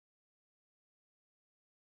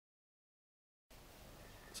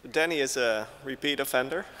So Danny is a repeat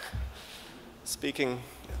offender, speaking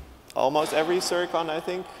almost every SuriCon, I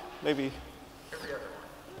think, maybe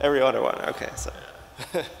every other one. Okay, so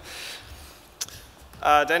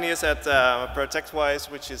Danny is at Protectwise,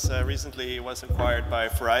 which is recently was acquired by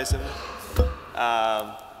Verizon.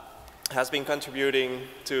 Has been contributing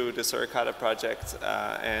to the SuriCata project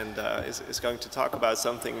and is going to talk about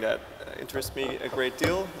something that interests me a great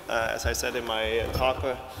deal. As I said in my talk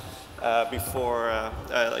before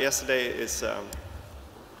yesterday, is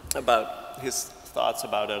about his thoughts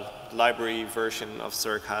about a library version of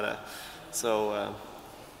SuriCata. So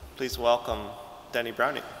please welcome Danny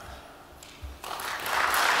Browning.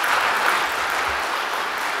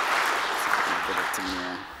 Give it to me.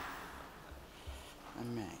 I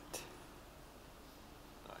might.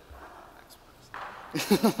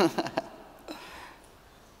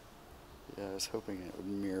 Yeah, I was hoping it would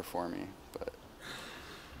mirror for me, but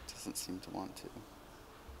it doesn't seem to want to.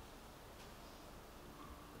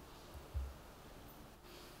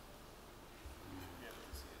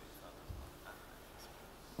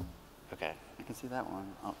 Okay, I can see that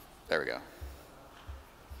one. Oh, there we go.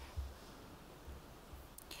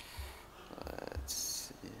 Let's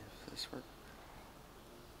see if this works.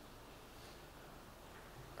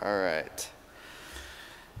 All right.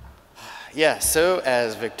 Yeah, so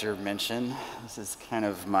as Victor mentioned, this is kind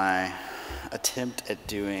of my attempt at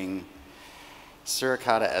doing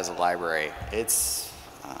SuriCata as a library. It's,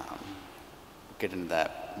 we'll get into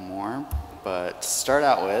that more, but to start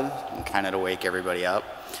out with, and kind of to wake everybody up,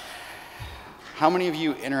 how many of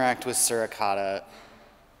you interact with SuriCata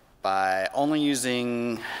by only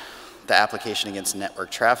using the application against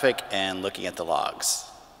network traffic and looking at the logs?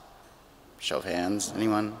 Show of hands,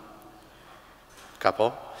 anyone?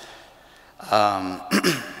 Couple?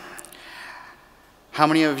 How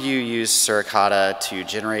many of you use SuriCata to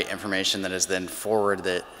generate information that is then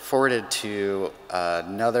forwarded to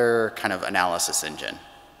another kind of analysis engine?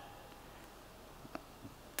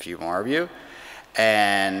 A few more of you.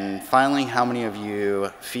 And finally, how many of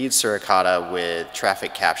you feed SuriCata with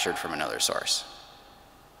traffic captured from another source?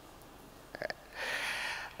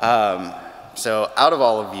 All right. So out of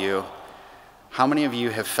all of you, how many of you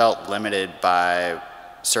have felt limited by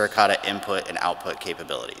SuriCata input and output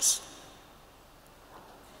capabilities?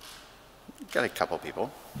 Got a couple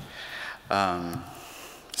people.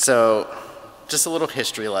 So just a little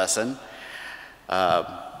history lesson.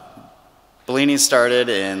 Bellini started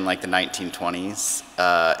in like the 1920s.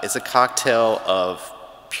 It's a cocktail of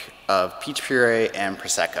peach puree and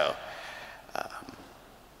Prosecco,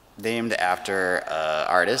 named after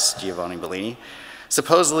artist Giovanni Bellini.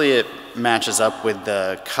 Supposedly it matches up with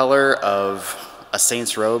the color of a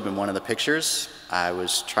saint's robe in one of the pictures. I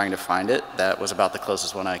was trying to find it. That was about the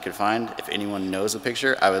closest one I could find. If anyone knows the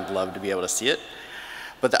picture, I would love to be able to see it.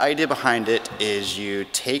 But the idea behind it is you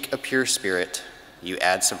take a pure spirit, you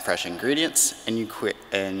add some fresh ingredients, and you create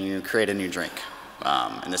a new drink.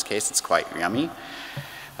 In this case, it's quite yummy.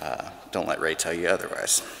 Don't let Ray tell you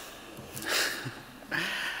otherwise.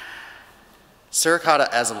 SuriCata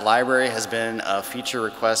as a library has been a feature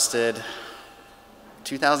requested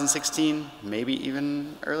 2016, maybe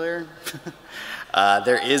even earlier.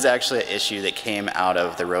 There is actually an issue that came out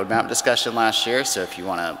of the roadmap discussion last year, so if you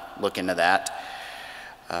want to look into that.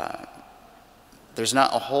 There's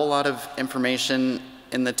not a whole lot of information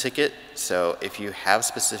in the ticket, so if you have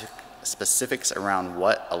specifics around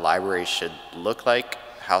what a library should look like,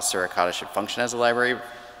 how SuriCata should function as a library,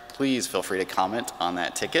 please feel free to comment on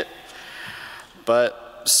that ticket.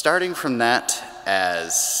 But starting from that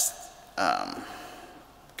as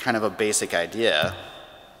kind of a basic idea,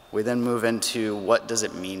 we then move into what does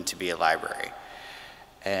it mean to be a library.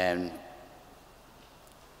 And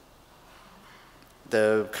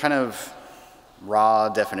the kind of raw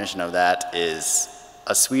definition of that is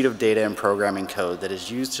a suite of data and programming code that is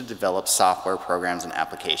used to develop software programs and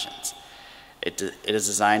applications. It is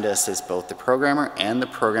designed to assist both the programmer and the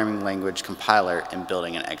programming language compiler in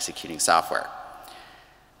building and executing software.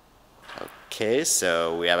 Okay,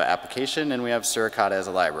 so we have an application and we have SuriCata as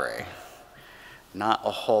a library. Not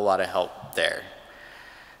a whole lot of help there.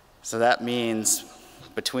 So that means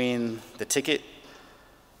between the ticket,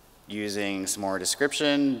 using some more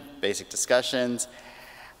description, basic discussions,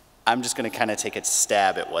 I'm just going to kind of take a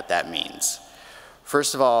stab at what that means.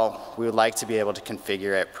 First of all, we would like to be able to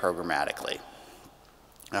configure it programmatically.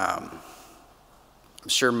 I'm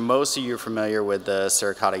sure most of you are familiar with the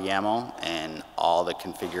SuriCata YAML and all the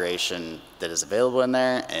configuration that is available in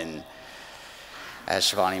there. And as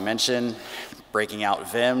Shivani mentioned, breaking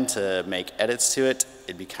out Vim to make edits to it,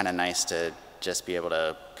 it'd be kind of nice to just be able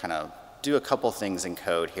to kind of do a couple things in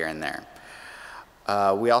code here and there.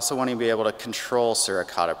 We also want to be able to control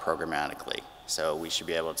Suricata programmatically. So we should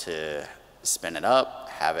be able to spin it up,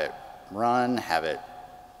 have it run, have it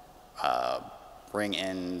bring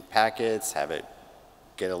in packets, have it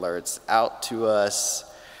get alerts out to us.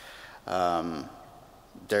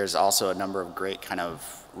 There's also a number of great kind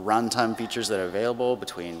of runtime features that are available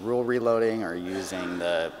between rule reloading or using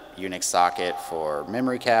the Unix socket for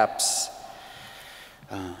memory caps.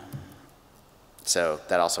 So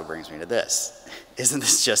that also brings me to this. Isn't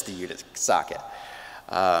this just the Unix socket?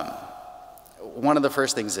 One of the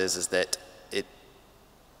first things is that it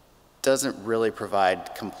doesn't really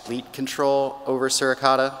provide complete control over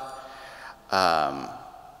Suricata.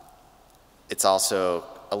 It's also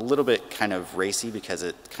a little bit kind of racy because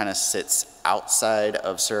it kind of sits outside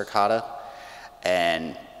of Suricata.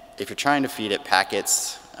 And if you're trying to feed it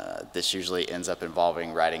packets, this usually ends up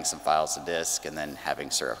involving writing some files to disk and then having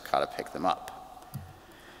Suricata pick them up.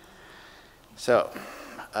 So,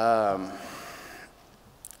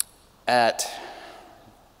 at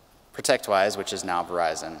ProtectWise, which is now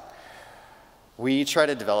Verizon, we try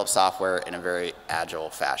to develop software in a very agile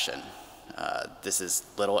fashion. This is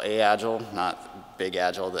little a agile, not big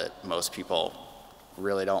agile that most people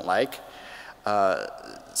really don't like.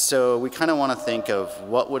 So we kind of want to think of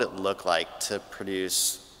what would it look like to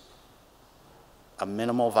produce a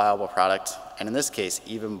minimal viable product, and in this case,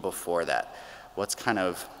 even before that, what's kind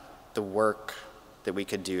of the work that we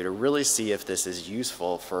could do to really see if this is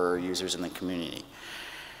useful for users in the community.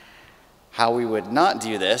 How we would not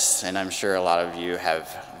do this, and I'm sure a lot of you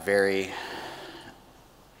have very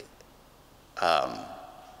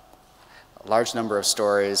large number of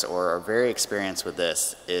stories or are very experienced with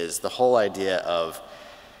this, is the whole idea of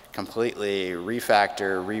completely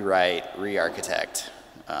refactor, rewrite, re-architect,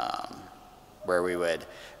 where we would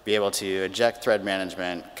be able to eject thread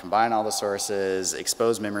management, combine all the sources,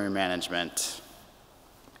 expose memory management,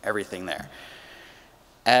 everything there.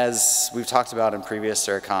 As we've talked about in previous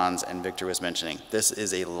SuriCons and Victor was mentioning, this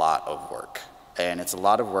is a lot of work. And it's a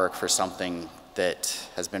lot of work for something that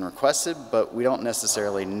has been requested, but we don't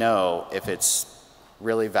necessarily know if it's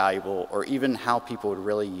really valuable or even how people would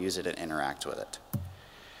really use it and interact with it.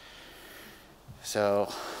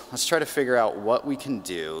 So let's try to figure out what we can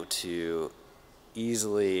do to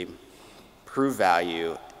easily prove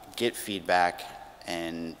value, get feedback,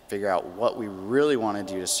 and figure out what we really want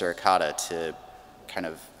to do to Suricata to kind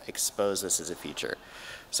of expose this as a feature.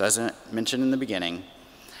 So as I mentioned in the beginning,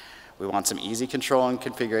 we want some easy control and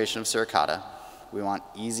configuration of Suricata. We want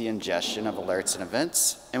easy ingestion of alerts and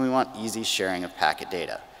events, and we want easy sharing of packet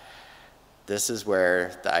data. This is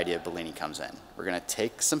where the idea of Bellini comes in. We're going to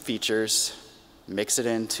take some features, mix it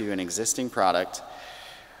into an existing product.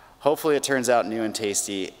 Hopefully it turns out new and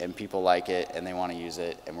tasty and people like it and they want to use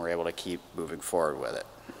it and we're able to keep moving forward with it.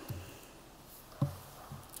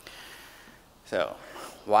 So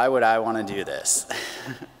why would I want to do this?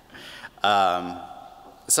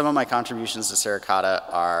 Some of my contributions to Suricata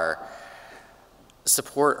are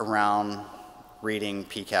support around reading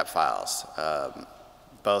PCAP files,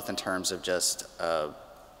 both in terms of just a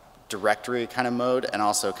directory kind of mode and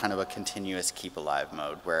also kind of a continuous keep alive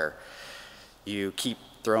mode where you keep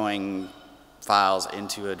throwing files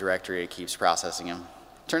into a directory, it keeps processing them.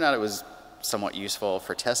 Turned out it was somewhat useful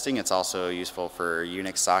for testing. It's also useful for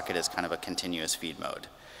Unix socket as kind of a continuous feed mode.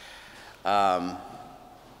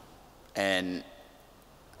 And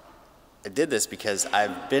I did this because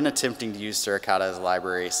I've been attempting to use Suricata as a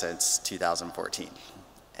library since 2014.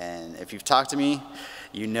 And if you've talked to me,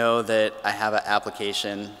 you know that I have an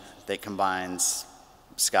application that combines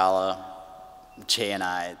Scala,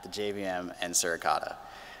 JNI, the JVM, and Suricata.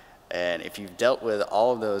 And if you've dealt with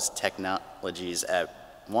all of those technologies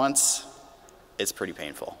at once, it's pretty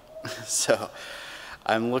painful. So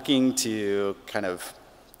I'm looking to kind of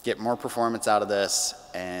get more performance out of this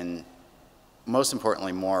and most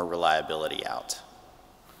importantly, more reliability out.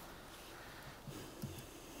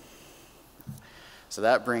 So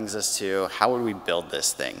that brings us to how would we build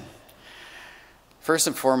this thing? First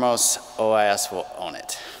and foremost, OIS will own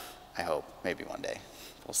it. I hope, maybe one day.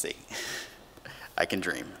 We'll see. I can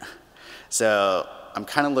dream. So I'm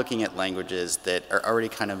kind of looking at languages that are already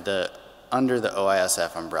kind of under the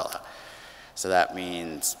OISF umbrella. So that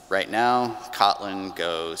means right now, Kotlin,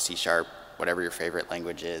 Go, C#, whatever your favorite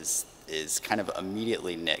language is kind of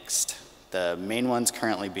immediately nixed. The main ones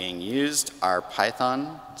currently being used are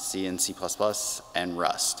Python, C and C++, and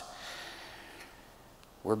Rust.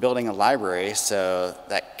 We're building a library, so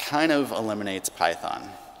that kind of eliminates Python.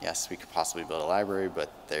 Yes, we could possibly build a library,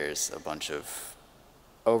 but there's a bunch of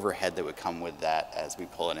overhead that would come with that as we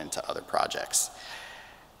pull it into other projects.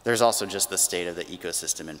 There's also just the state of the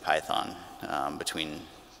ecosystem in Python. Between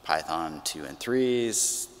Python 2 and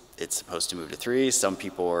 3s, it's supposed to move to 3. Some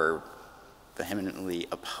people are vehemently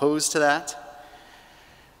opposed to that.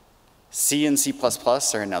 C and C++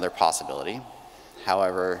 are another possibility.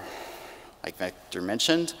 However, like Victor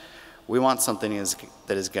mentioned, we want something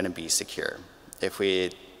that is going to be secure. If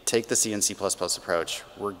we take the C and C++ approach,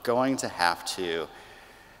 we're going to have to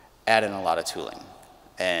add in a lot of tooling.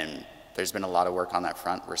 And there's been a lot of work on that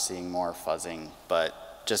front. We're seeing more fuzzing,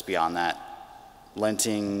 but just beyond that,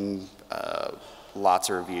 linting, lots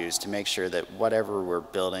of reviews to make sure that whatever we're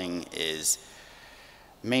building is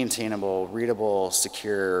maintainable, readable,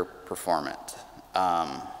 secure, performant.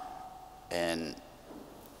 And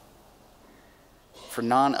for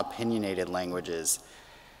non-opinionated languages,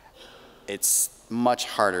 it's much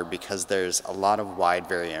harder because there's a lot of wide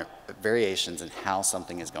variations in how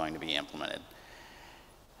something is going to be implemented.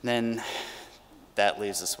 And then that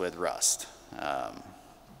leaves us with Rust.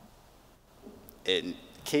 In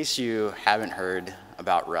case you haven't heard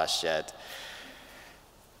about Rust yet,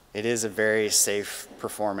 it is a very safe,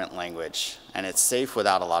 performant language, and it's safe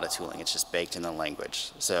without a lot of tooling. It's just baked in the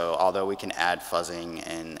language. So although we can add fuzzing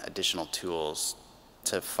and additional tools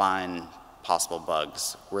to find possible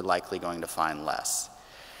bugs, we're likely going to find less.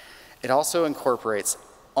 It also incorporates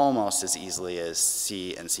almost as easily as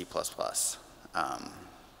C and C++.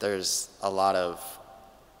 There's a lot of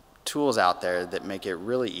tools out there that make it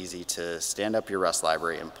really easy to stand up your Rust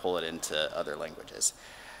library and pull it into other languages.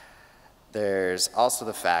 There's also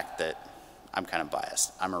the fact that I'm kind of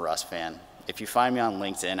biased. I'm a Rust fan. If you find me on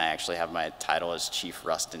LinkedIn, I actually have my title as Chief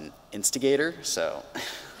Rust Instigator, so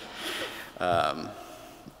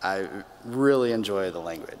I really enjoy the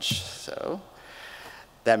language. So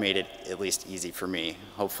that made it at least easy for me.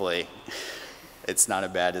 Hopefully it's not a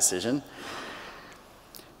bad decision.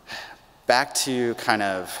 Back to kind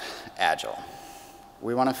of Agile.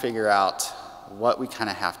 We want to figure out what we kind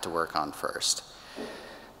of have to work on first.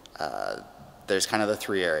 There's kind of the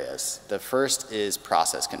 3 areas. The first is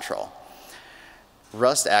process control.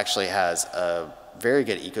 Rust actually has a very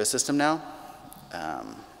good ecosystem now.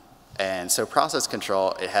 And so process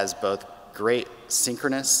control, it has both great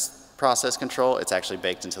synchronous process control. It's actually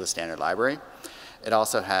baked into the standard library. It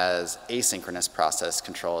also has asynchronous process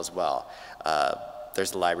control as well.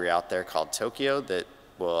 There's a library out there called Tokyo that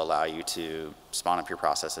will allow you to spawn up your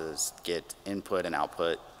processes, get input and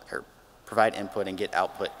output, or provide input and get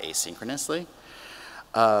output asynchronously.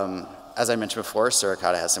 As I mentioned before,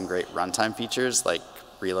 Suricata has some great runtime features like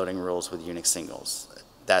reloading rules with Unix singles.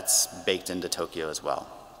 That's baked into Tokyo as well.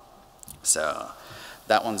 So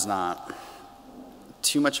that one's not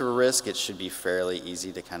too much of a risk. It should be fairly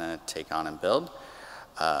easy to kind of take on and build.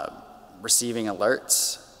 Receiving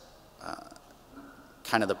alerts,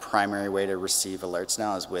 kind of the primary way to receive alerts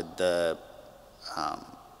now is with the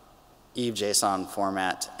EVE-JSON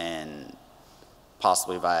format and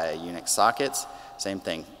possibly via Unix sockets. Same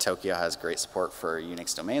thing, Tokyo has great support for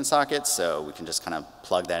Unix domain sockets, so we can just kind of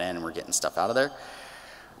plug that in and we're getting stuff out of there.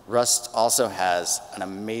 Rust also has an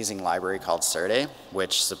amazing library called Serde,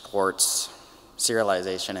 which supports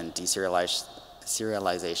serialization and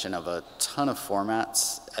deserialization of a ton of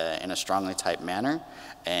formats in a strongly typed manner,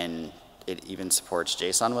 and it even supports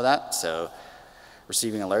JSON with that, so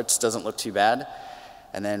receiving alerts doesn't look too bad.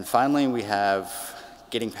 And then finally, we have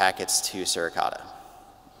getting packets to Suricata.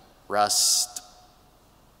 Rust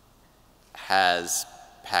has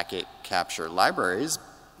packet capture libraries,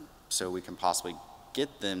 so we can possibly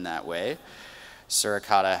get them that way.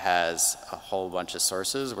 Suricata has a whole bunch of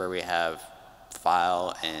sources where we have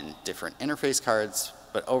file and different interface cards,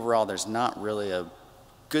 but overall there's not really a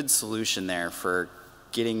good solution there for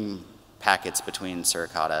getting packets between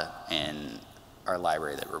Suricata and our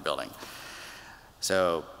library that we're building.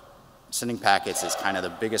 So sending packets is kind of the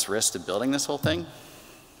biggest risk to building this whole thing.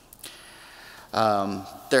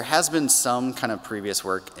 There has been some kind of previous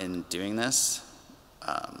work in doing this.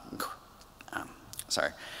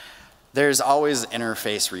 There's always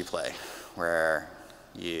interface replay where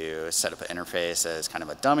you set up an interface as kind of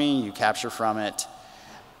a dummy, you capture from it.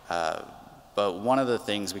 But one of the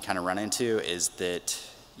things we kind of run into is that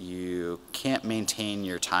you can't maintain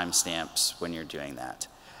your timestamps when you're doing that.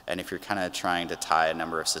 And if you're kind of trying to tie a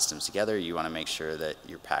number of systems together, you want to make sure that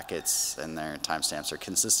your packets and their timestamps are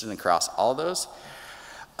consistent across all of those.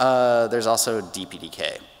 There's also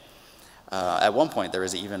DPDK. At one point, there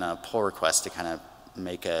was even a pull request to kind of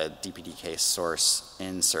make a DPDK source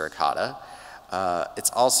in Suricata. It's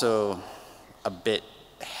also a bit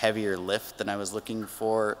heavier lift than I was looking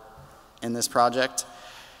for in this project.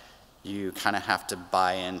 You kind of have to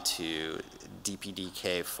buy into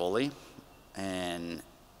DPDK fully, and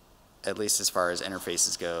at least as far as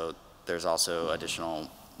interfaces go, there's also additional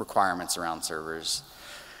requirements around servers.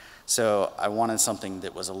 So I wanted something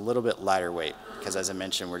that was a little bit lighter weight, because as I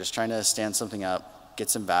mentioned, we're just trying to stand something up, get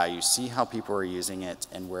some value, see how people are using it,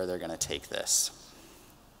 and where they're going to take this.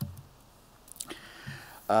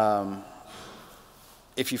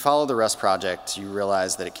 If you follow the Rust project, you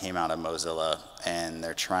realize that it came out of Mozilla, and they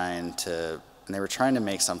were trying to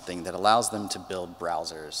make something that allows them to build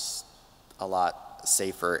browsers a lot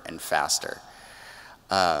safer and faster.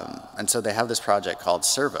 And so they have this project called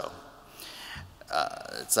Servo.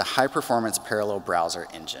 It's a high-performance parallel browser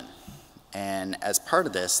engine. And as part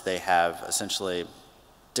of this, they have essentially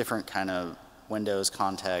different kind of Windows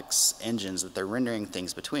context engines that they're rendering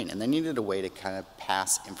things between. And they needed a way to kind of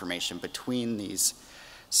pass information between these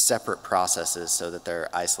separate processes so that they're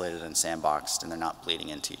isolated and sandboxed and they're not bleeding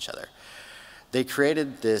into each other. They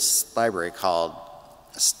created this library called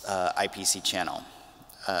IPC channel.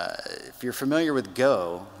 If you're familiar with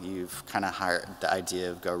Go, you've kind of heard the idea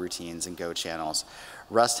of Go routines and Go channels.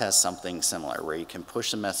 Rust has something similar where you can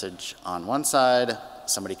push a message on one side,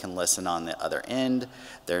 somebody can listen on the other end.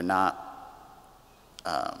 They're not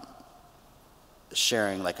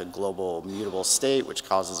sharing like a global mutable state, which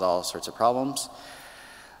causes all sorts of problems.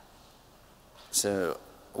 So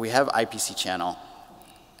we have IPC channel,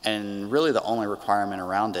 and really the only requirement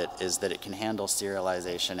around it is that it can handle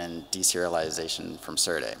serialization and deserialization from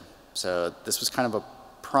SuriCon. So this was kind of a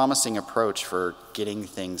promising approach for getting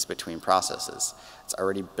things between processes. It's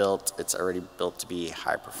already built to be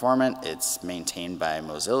high performant, it's maintained by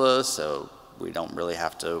Mozilla, so we don't really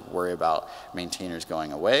have to worry about maintainers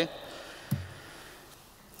going away.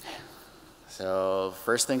 So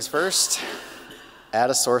first things first, add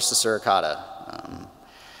a source to SuriCata.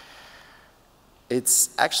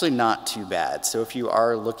 It's actually not too bad. So if you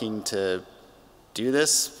are looking to do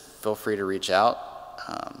this, feel free to reach out.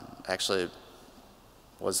 Actually,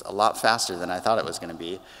 was a lot faster than I thought it was going to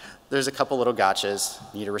be. There's a couple little gotchas.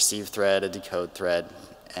 You need a receive thread, a decode thread,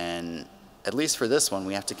 and at least for this one,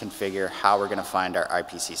 we have to configure how we're going to find our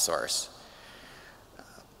IPC source.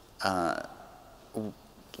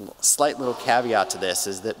 Slight little caveat to this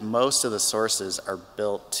is that most of the sources are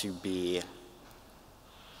built to be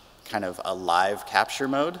kind of a live capture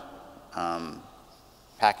mode.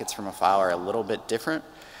 Packets from a file are a little bit different,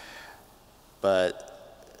 but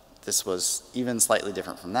this was even slightly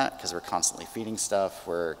different from that because we're constantly feeding stuff,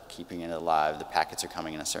 we're keeping it alive, the packets are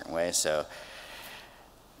coming in a certain way. So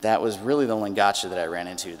that was really the only gotcha that I ran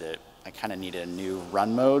into, that I kind of needed a new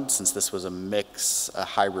run mode since this was a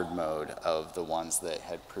hybrid mode of the ones that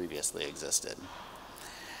had previously existed.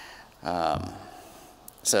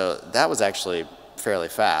 So that was actually fairly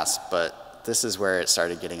fast, but this is where it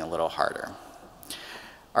started getting a little harder.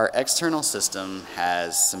 Our external system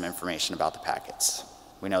has some information about the packets.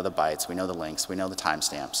 We know the bytes, we know the links, we know the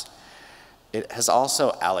timestamps. It has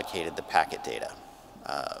also allocated the packet data.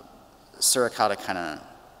 SuriCata kind of,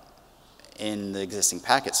 in the existing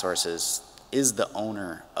packet sources, is the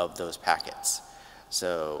owner of those packets.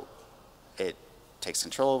 So it takes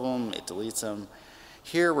control of them, it deletes them.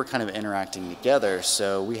 Here we're kind of interacting together,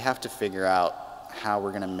 so we have to figure out how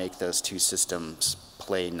we're going to make those two systems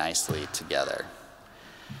play nicely together.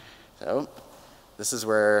 So this is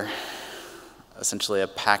where essentially a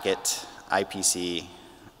packet IPC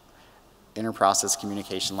inter-process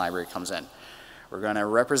communication library comes in. We're going to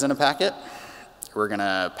represent a packet. We're going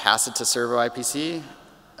to pass it to Servo IPC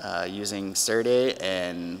using SuriDay,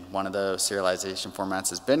 and one of the serialization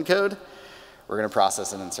formats is bin code. We're going to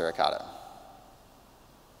process it in SuriCata.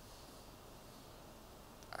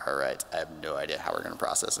 All right, I have no idea how we're going to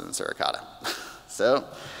process it in SuriCata. So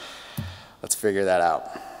let's figure that out.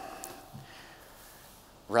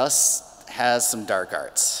 Rust has some dark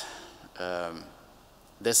arts.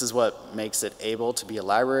 This is what makes it able to be a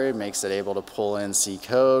library, makes it able to pull in C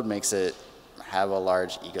code, makes it have a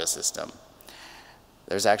large ecosystem.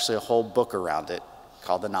 There's actually a whole book around it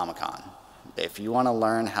called the Nomicon. If you want to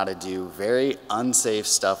learn how to do very unsafe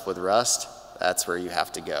stuff with Rust, that's where you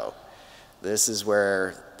have to go. This is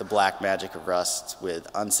where the black magic of Rust with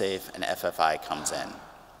unsafe and FFI comes in.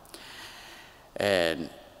 And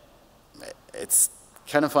it's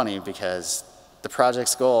kind of funny because the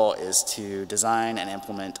project's goal is to design and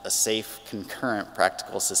implement a safe, concurrent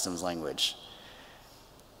practical systems language.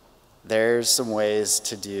 There's some ways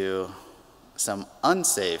to do some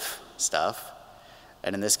unsafe stuff,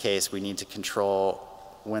 and in this case, we need to control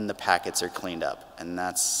when the packets are cleaned up. And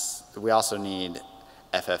we also need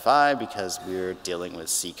FFI because we're dealing with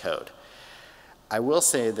C code. I will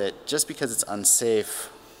say that just because it's unsafe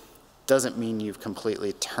doesn't mean you've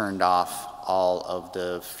completely turned off all of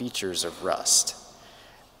the features of Rust.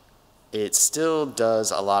 it still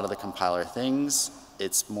does a lot of the compiler things.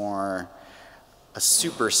 It's more a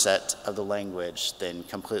superset of the language than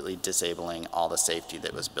completely disabling all the safety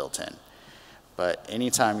that was built in. But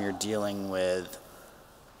anytime you're dealing with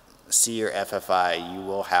C or FFI, you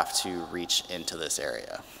will have to reach into this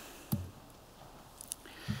area.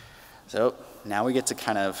 So now we get to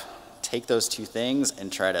kind of take those two things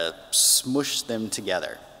and try to smush them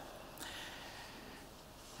together.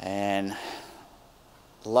 And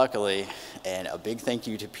luckily, and a big thank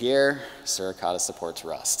you to Pierre, SuriCata supports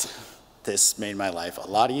Rust. This made my life a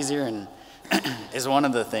lot easier and is one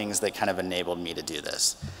of the things that kind of enabled me to do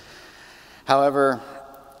this. However,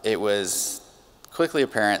 it was quickly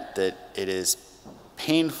apparent that it is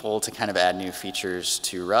painful to kind of add new features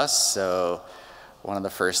to Rust, so one of the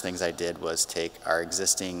first things I did was take our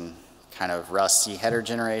existing kind of Rust C header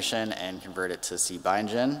generation and convert it to C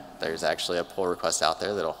bindgen. There's actually a pull request out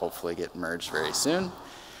there that'll hopefully get merged very soon.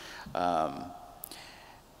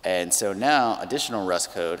 And so now additional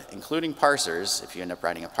Rust code, including parsers, if you end up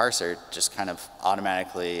writing a parser, just kind of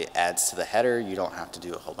automatically adds to the header. You don't have to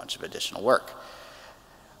do a whole bunch of additional work.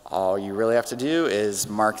 All you really have to do is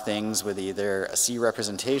mark things with either a C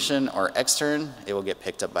representation or extern. It will get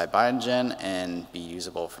picked up by bindgen and be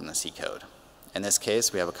usable from the C code. In this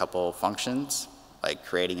case, we have a couple functions, like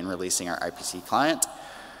creating and releasing our IPC client,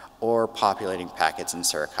 or populating packets in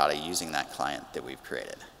SuriCata using that client that we've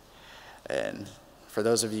created. And for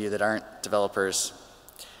those of you that aren't developers,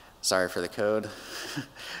 sorry for the code.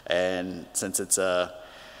 And since it's a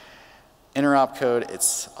interop code,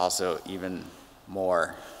 it's also even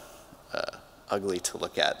more ugly to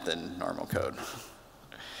look at than normal code.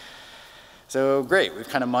 So great, we've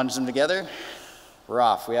kind of munged them together. We're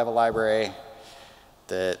off. We have a library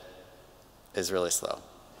that is really slow.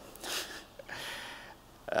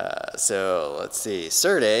 So let's see.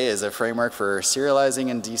 Surde is a framework for serializing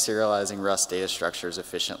and deserializing Rust data structures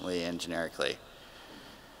efficiently and generically,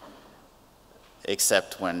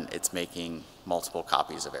 except when it's making multiple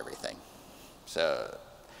copies of everything. So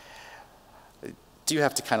you do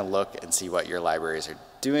have to kind of look and see what your libraries are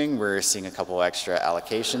doing. We're seeing a couple extra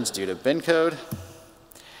allocations due to bin code,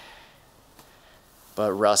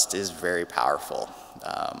 but Rust is very powerful.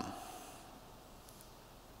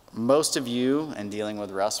 Most of you in dealing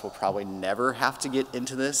with Rust will probably never have to get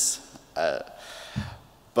into this,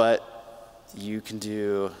 but you can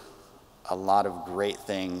do a lot of great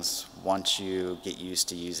things once you get used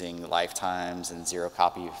to using lifetimes and zero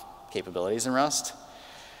copy capabilities in Rust,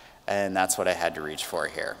 and that's what I had to reach for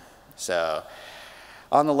here. So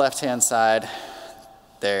on the left-hand side,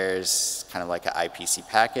 there's kind of like an IPC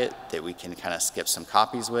packet that we can kind of skip some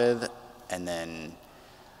copies with, and then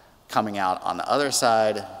coming out on the other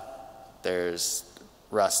side, there's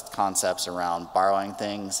Rust concepts around borrowing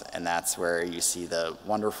things, and that's where you see the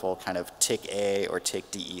wonderful kind of tick A or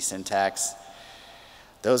tick DE syntax.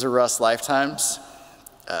 Those are Rust lifetimes.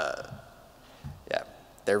 Yeah,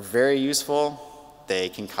 they're very useful. They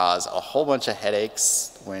can cause a whole bunch of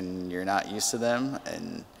headaches when you're not used to them,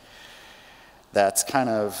 and that's kind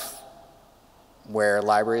of where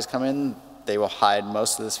libraries come in. They will hide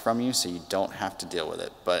most of this from you, so you don't have to deal with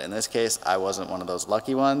it. But in this case, I wasn't one of those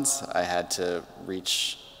lucky ones. I had to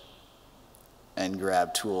reach and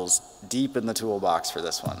grab tools deep in the toolbox for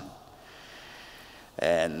this one.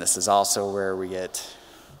 And this is also where we get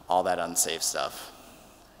all that unsafe stuff.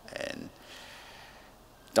 And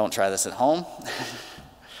don't try this at home.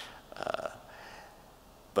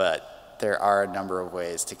 But there are a number of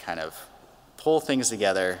ways to kind of pull things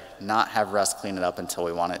together, not have Rust clean it up until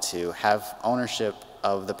we want it to, have ownership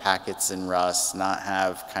of the packets in Rust, not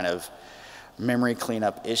have kind of memory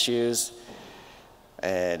cleanup issues.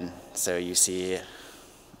 And so you see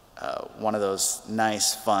one of those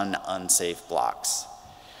nice, fun, unsafe blocks.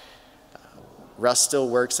 Rust still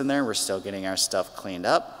works in there. We're still getting our stuff cleaned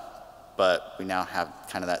up, but we now have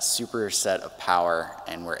kind of that super set of power,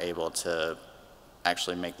 and we're able to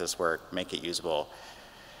actually make this work, make it usable.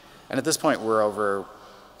 And at this point, we're over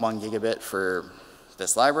 1 gigabit for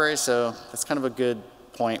this library, so that's kind of a good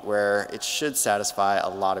point where it should satisfy a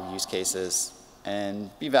lot of use cases and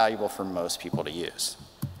be valuable for most people to use.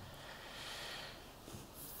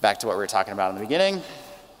 Back to what we were talking about in the beginning,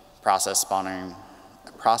 process spawning,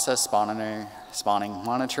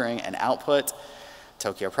 monitoring, and output,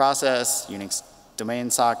 Tokyo process, Unix domain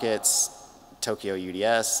sockets, Tokyo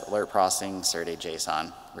UDS, alert processing, Surde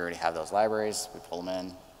JSON. We already have those libraries. We pull them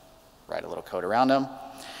in, write a little code around them.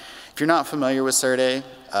 If you're not familiar with Surde,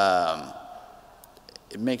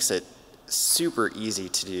 it makes it super easy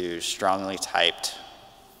to do strongly typed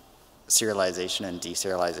serialization and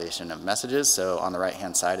deserialization of messages. So on the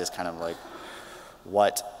right-hand side is kind of like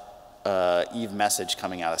what Eve message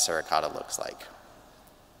coming out of Suricata looks like.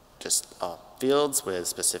 Just fields with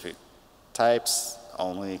specific types.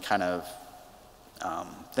 Only kind of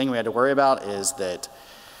thing we had to worry about is that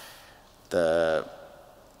the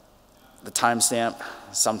timestamp,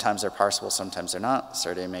 sometimes they're parsable, sometimes they're not.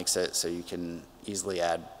 Surday makes it so you can easily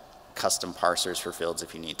add custom parsers for fields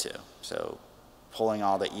if you need to. So pulling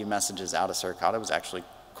all the Eve messages out of Suricata was actually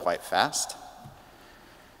quite fast.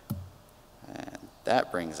 And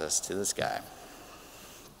that brings us to this guy.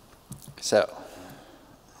 So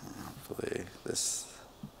hopefully this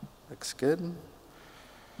looks good.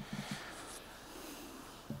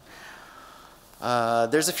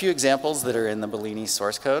 There's a few examples that are in the Bellini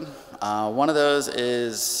source code. One of those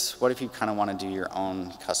is, what if you kind of want to do your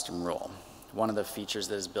own custom rule? One of the features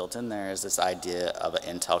that is built in there is this idea of an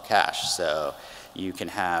Intel cache. So you can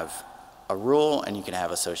have a rule and you can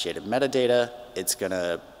have associated metadata. It's going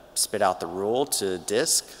to spit out the rule to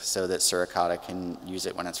disk so that Suricata can use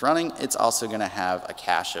it when it's running. It's also going to have a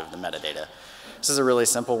cache of the metadata. This is a really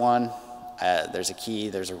simple one. There's a key,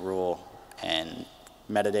 there's a rule, and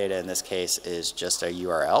metadata in this case is just a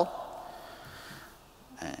URL.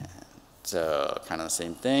 And so kind of the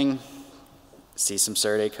same thing. See some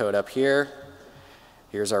Surday code up here.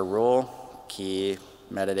 Here's our rule, key,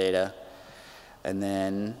 metadata. And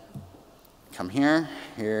then come here.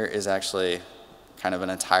 Here is actually kind of an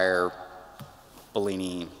entire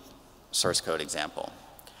Bellini source code example.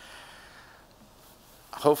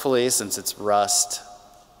 Hopefully, since it's Rust,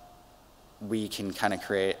 we can kind of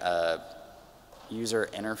create a user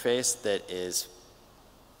interface that is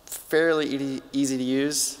fairly easy to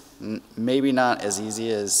use. Maybe not as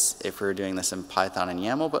easy as if we were doing this in Python and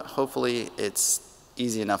YAML, but hopefully it's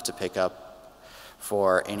easy enough to pick up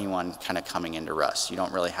for anyone kind of coming into Rust. You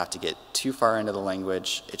don't really have to get too far into the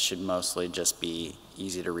language. It should mostly just be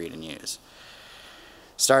easy to read and use.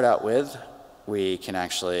 Start out with, we can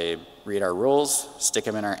actually read our rules, stick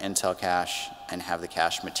them in our Intel cache, and have the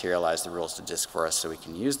cache materialize the rules to disk for us so we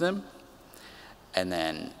can use them. And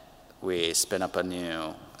then we spin up a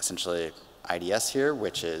new, essentially, IDS here,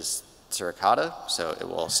 which is Suricata, so it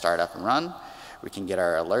will start up and run. We can get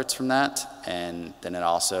our alerts from that, and then it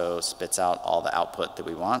also spits out all the output that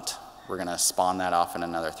we want. We're going to spawn that off in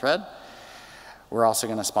another thread. We're also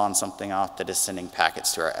going to spawn something off that is sending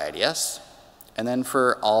packets to our IDS. And then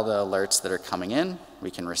for all the alerts that are coming in, we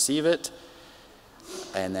can receive it,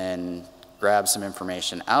 and then grab some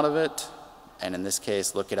information out of it, and in this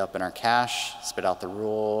case, look it up in our cache, spit out the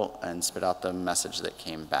rule, and spit out the message that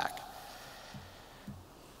came back.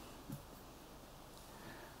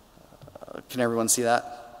 Can everyone see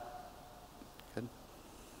that? Good.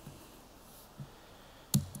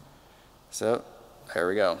 So there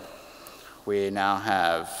we go. We now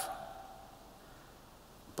have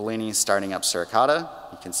Bellini starting up Suricata.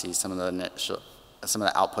 You can see some of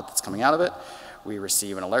the output that's coming out of it. We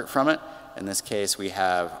receive an alert from it. In this case, we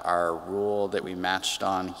have our rule that we matched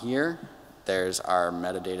on here. There's our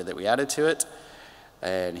metadata that we added to it.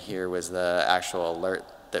 And here was the actual alert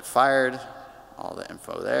that fired, all the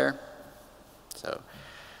info there. So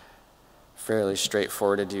fairly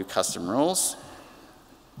straightforward to do custom rules.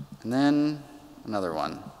 And then another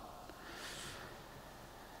one.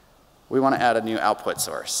 We want to add a new output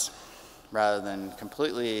source. Rather than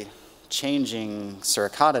completely changing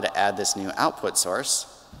Suricata to add this new output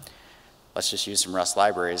source, let's just use some Rust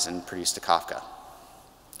libraries and produce the Kafka.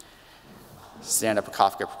 Stand up a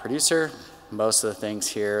Kafka producer. Most of the things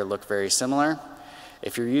here look very similar.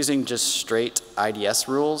 If you're using just straight IDS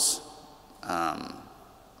rules,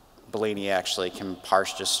 Bellini actually can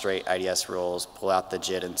parse just straight IDS rules, pull out the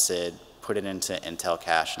JIT and SID, put it into Intel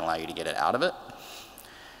cache, and allow you to get it out of it.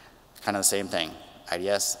 Kind of the same thing.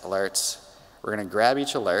 IDS, alerts. We're going to grab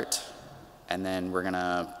each alert, and then we're going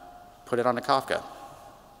to put it onto Kafka.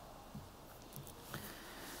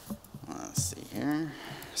 Let's see here.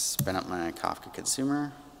 Spin up my Kafka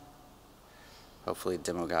consumer. Hopefully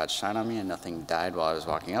demo gods shine on me and nothing died while I was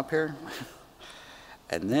walking up here.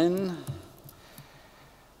 And then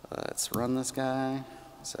let's run this guy.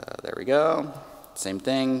 So there we go. Same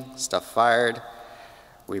thing, stuff fired.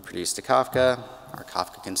 We produced a Kafka. Our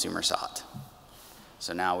Kafka consumer saw it.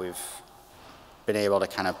 So now we've been able to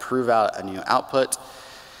kind of prove out a new output,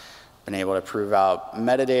 been able to prove out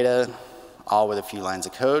metadata, all with a few lines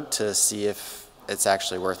of code to see if it's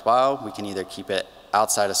actually worthwhile. We can either keep it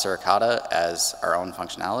outside of Suricata as our own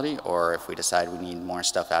functionality, or if we decide we need more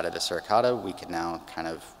stuff added to Suricata, we can now kind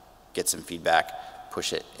of get some feedback,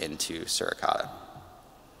 push it into Suricata.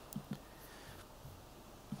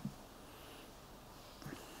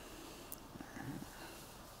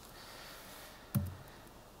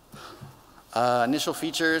 Initial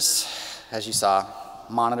features, as you saw,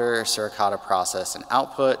 monitor Suricata process and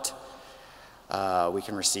output. We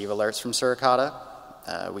can receive alerts from Suricata.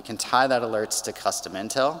 We can tie that alerts to custom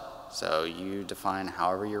intel. So you define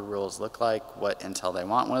however your rules look like, what intel they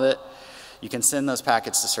want with it. You can send those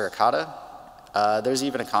packets to Suricata. There's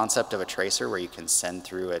even a concept of a tracer where you can send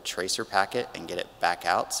through a tracer packet and get it back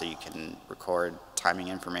out, so you can record timing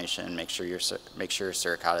information, make sure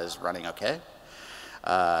Suricata is running okay.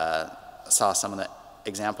 Saw some of the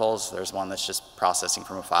examples. There's one that's just processing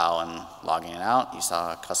from a file and logging it out. You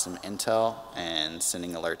saw custom intel and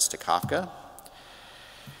sending alerts to Kafka.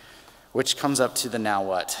 Which comes up to the now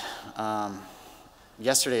what.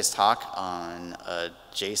 Yesterday's talk on a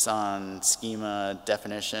JSON schema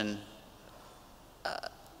definition,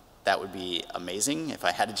 that would be amazing. If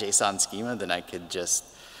I had a JSON schema, then I could just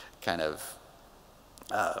kind of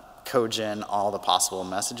code gen all the possible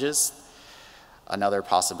messages. Another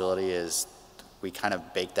possibility is we kind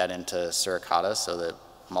of bake that into Suricata so that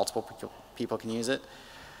multiple people can use it.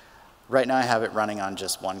 Right now I have it running on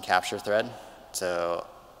just one capture thread. So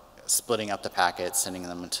splitting up the packets, sending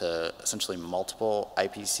them to essentially multiple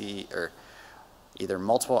IPC, or either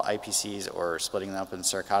multiple IPCs or splitting them up in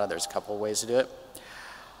Suricata. There's a couple of ways to do it.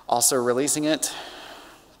 Also releasing it.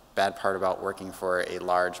 Bad part about working for a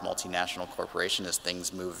large multinational corporation is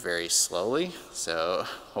things move very slowly. So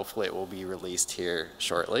hopefully it will be released here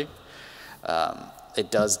shortly.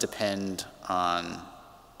 It does depend on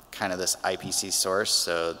kind of this IPC source.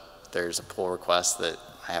 So there's a pull request that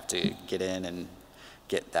I have to get in and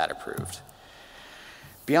get that approved.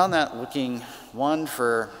 Beyond that, looking, one,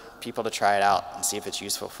 for people to try it out and see if it's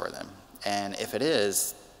useful for them. And if it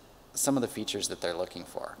is, some of the features that they're looking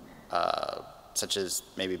for, such as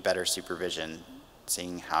maybe better supervision,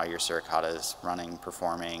 seeing how your Suricata is running,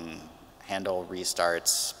 performing, handle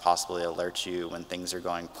restarts, possibly alert you when things are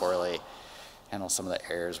going poorly, handle some of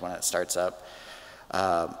the errors when it starts up.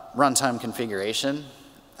 Runtime configuration.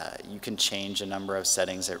 You can change a number of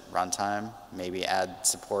settings at runtime, maybe add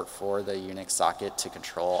support for the Unix socket to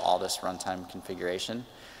control all this runtime configuration.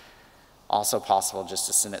 Also possible just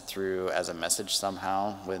to send it through as a message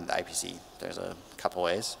somehow with IPC. There's a couple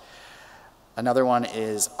ways. Another one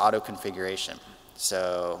is auto configuration.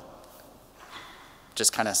 So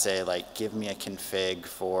just kind of say, like, give me a config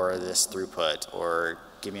for this throughput, or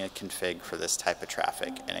give me a config for this type of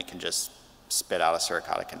traffic, and it can just spit out a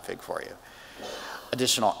Suricata config for you.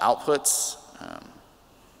 Additional outputs,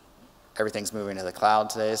 everything's moving to the cloud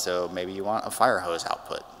today, so maybe you want a Firehose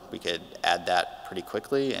output. We could add that pretty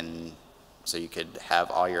quickly, and so you could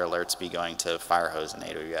have all your alerts be going to Firehose in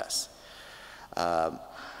AWS.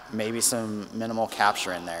 Maybe some minimal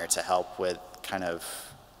capture in there to help with kind of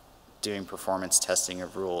doing performance testing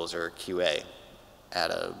of rules or QA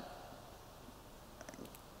at a,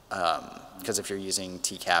 because if you're using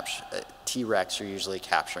T-Rex, you're usually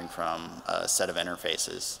capturing from a set of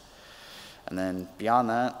interfaces. And then beyond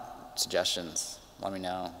that, suggestions. Let me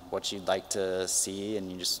know what you'd like to see,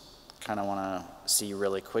 and you just kind of want to see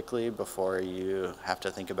really quickly before you have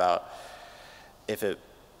to think about if it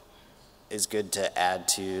is good to add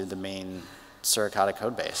to the main Suricata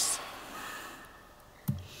code base.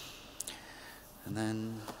 And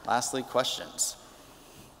then lastly, questions.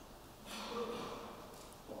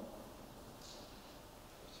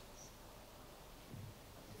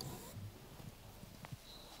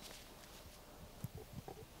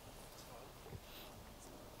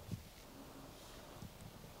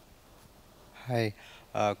 Hi,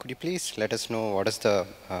 could you please let us know what is the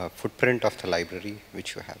footprint of the library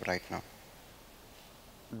which you have right now?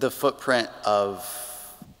 The footprint of,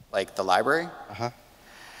 like, the library?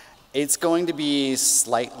 It's going to be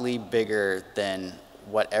slightly bigger than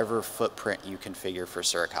whatever footprint you configure for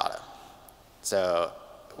Suricata. So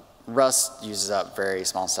Rust uses up very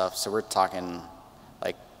small stuff, so we're talking,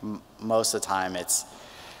 like, most of the time it's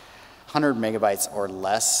 100 megabytes or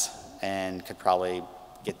less, and could probably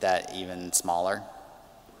get that even smaller.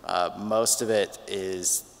 Most of it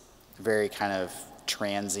is very kind of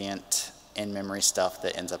transient in-memory stuff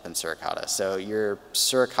that ends up in Suricata. So your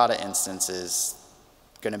Suricata instance is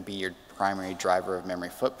going to be your primary driver of memory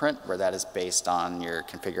footprint, where that is based on your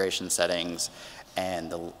configuration settings and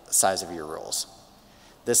the size of your rules.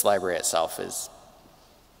 This library itself is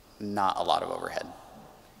not a lot of overhead.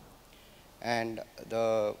 And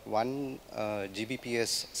the 1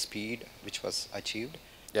 Gbps speed which was achieved,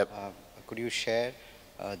 yep. Could you share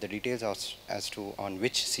the details as to on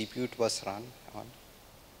which CPU it was run on?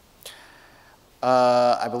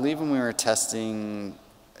 I believe when we were testing,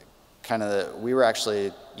 we were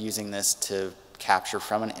actually using this to capture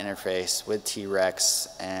from an interface with T-Rex,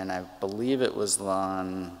 and I believe it was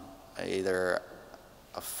on either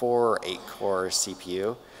a 4 or 8 core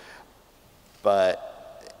CPU, but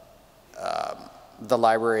the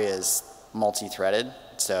library is multi-threaded,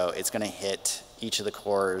 so it's going to hit each of the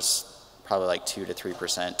cores probably like 2 to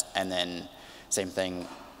 3%, and then same thing,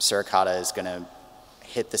 Suricata is going to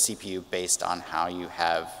hit the CPU based on how you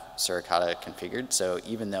have Suricata configured. So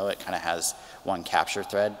even though it kind of has one capture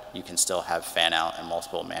thread, you can still have fan out and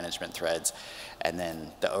multiple management threads, and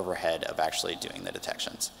then the overhead of actually doing the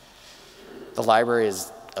detections. The library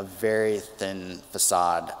is a very thin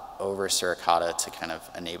facade over Suricata to kind of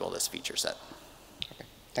enable this feature set. Okay,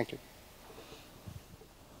 thank you.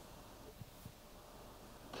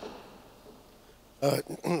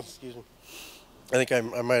 Excuse me. I think I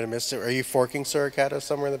might have missed it. Are you forking Suricata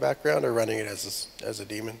somewhere in the background or running it as a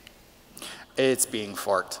daemon? It's being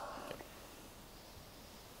forked.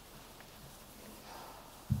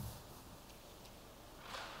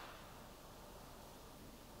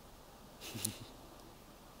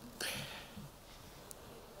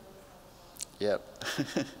 Yep.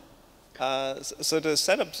 So the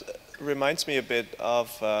setup reminds me a bit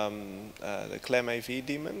of the Clem AV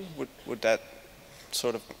daemon. Would that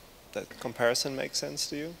sort of, that comparison make sense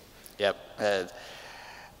to you? Yep.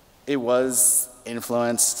 It was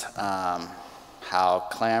influenced how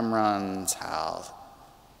Clam runs, how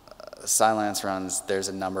Silence runs. There's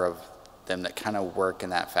a number of them that kind of work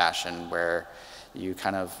in that fashion where you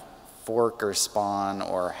kind of fork or spawn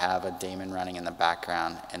or have a daemon running in the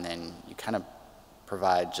background, and then you kind of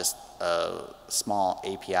provide just a small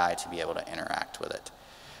API to be able to interact with it.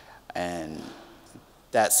 And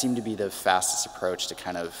that seemed to be the fastest approach to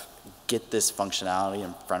kind of get this functionality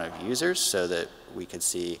in front of users so that we could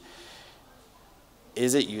see,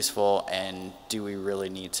 is it useful, and do we really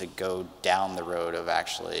need to go down the road of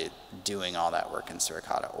actually doing all that work in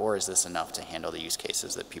Suricata, or is this enough to handle the use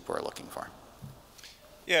cases that people are looking for?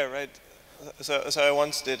 Yeah, right. So I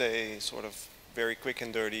once did a sort of very quick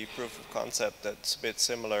and dirty proof of concept that's a bit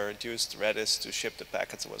similar. It used Redis to ship the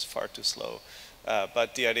packets. It was far too slow.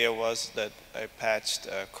 But the idea was that I patched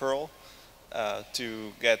curl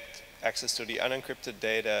to get access to the unencrypted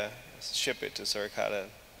data, ship it to Suricata,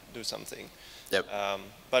 do something. Yep.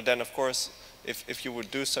 But then, of course, if you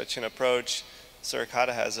would do such an approach,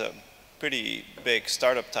 Suricata has a pretty big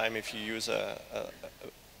startup time if you use a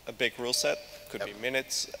big rule set. Could be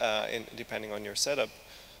minutes, depending on your setup.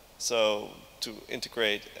 So to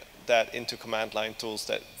integrate that into command line tools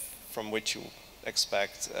from which you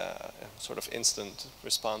expect sort of instant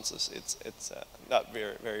responses, it's not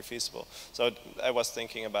very feasible. So I was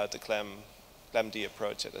thinking about the ClamD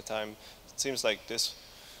approach at the time. It seems like this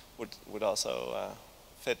would also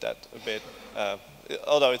fit that a bit,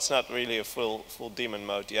 although it's not really a full daemon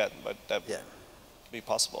mode yet, but that would be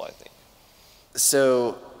possible, I think.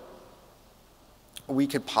 So we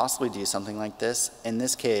could possibly do something like this. In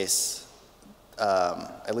this case,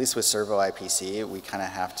 at least with Servo IPC, we kind of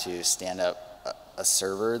have to stand up a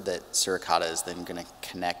server that Suricata is then going to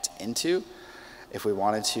connect into. If we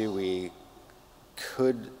wanted to, we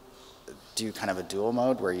could do kind of a dual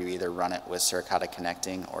mode where you either run it with Suricata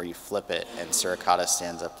connecting or you flip it and Suricata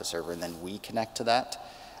stands up the server and then we connect to that.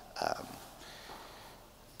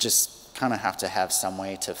 Just kind of have to have some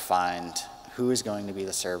way to find who is going to be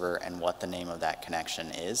the server and what the name of that connection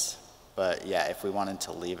is. But yeah, if we wanted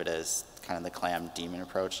to leave it as kind of the Clam daemon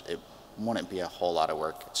approach, it wouldn't be a whole lot of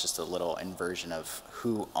work. It's just a little inversion of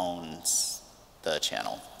who owns the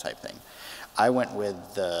channel type thing. I went with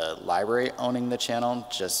the library owning the channel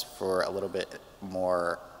just for a little bit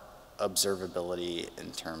more observability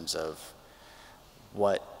in terms of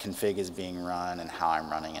what config is being run and how I'm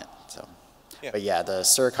running it. So, yeah. But yeah, the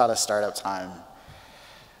Suricata startup time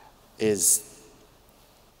is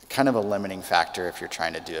kind of a limiting factor if you're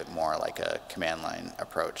trying to do it more like a command line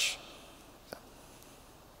approach. So.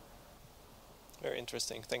 Very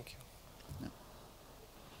interesting, thank you.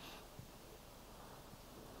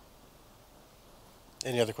 Yeah.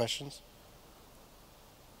 Any other questions?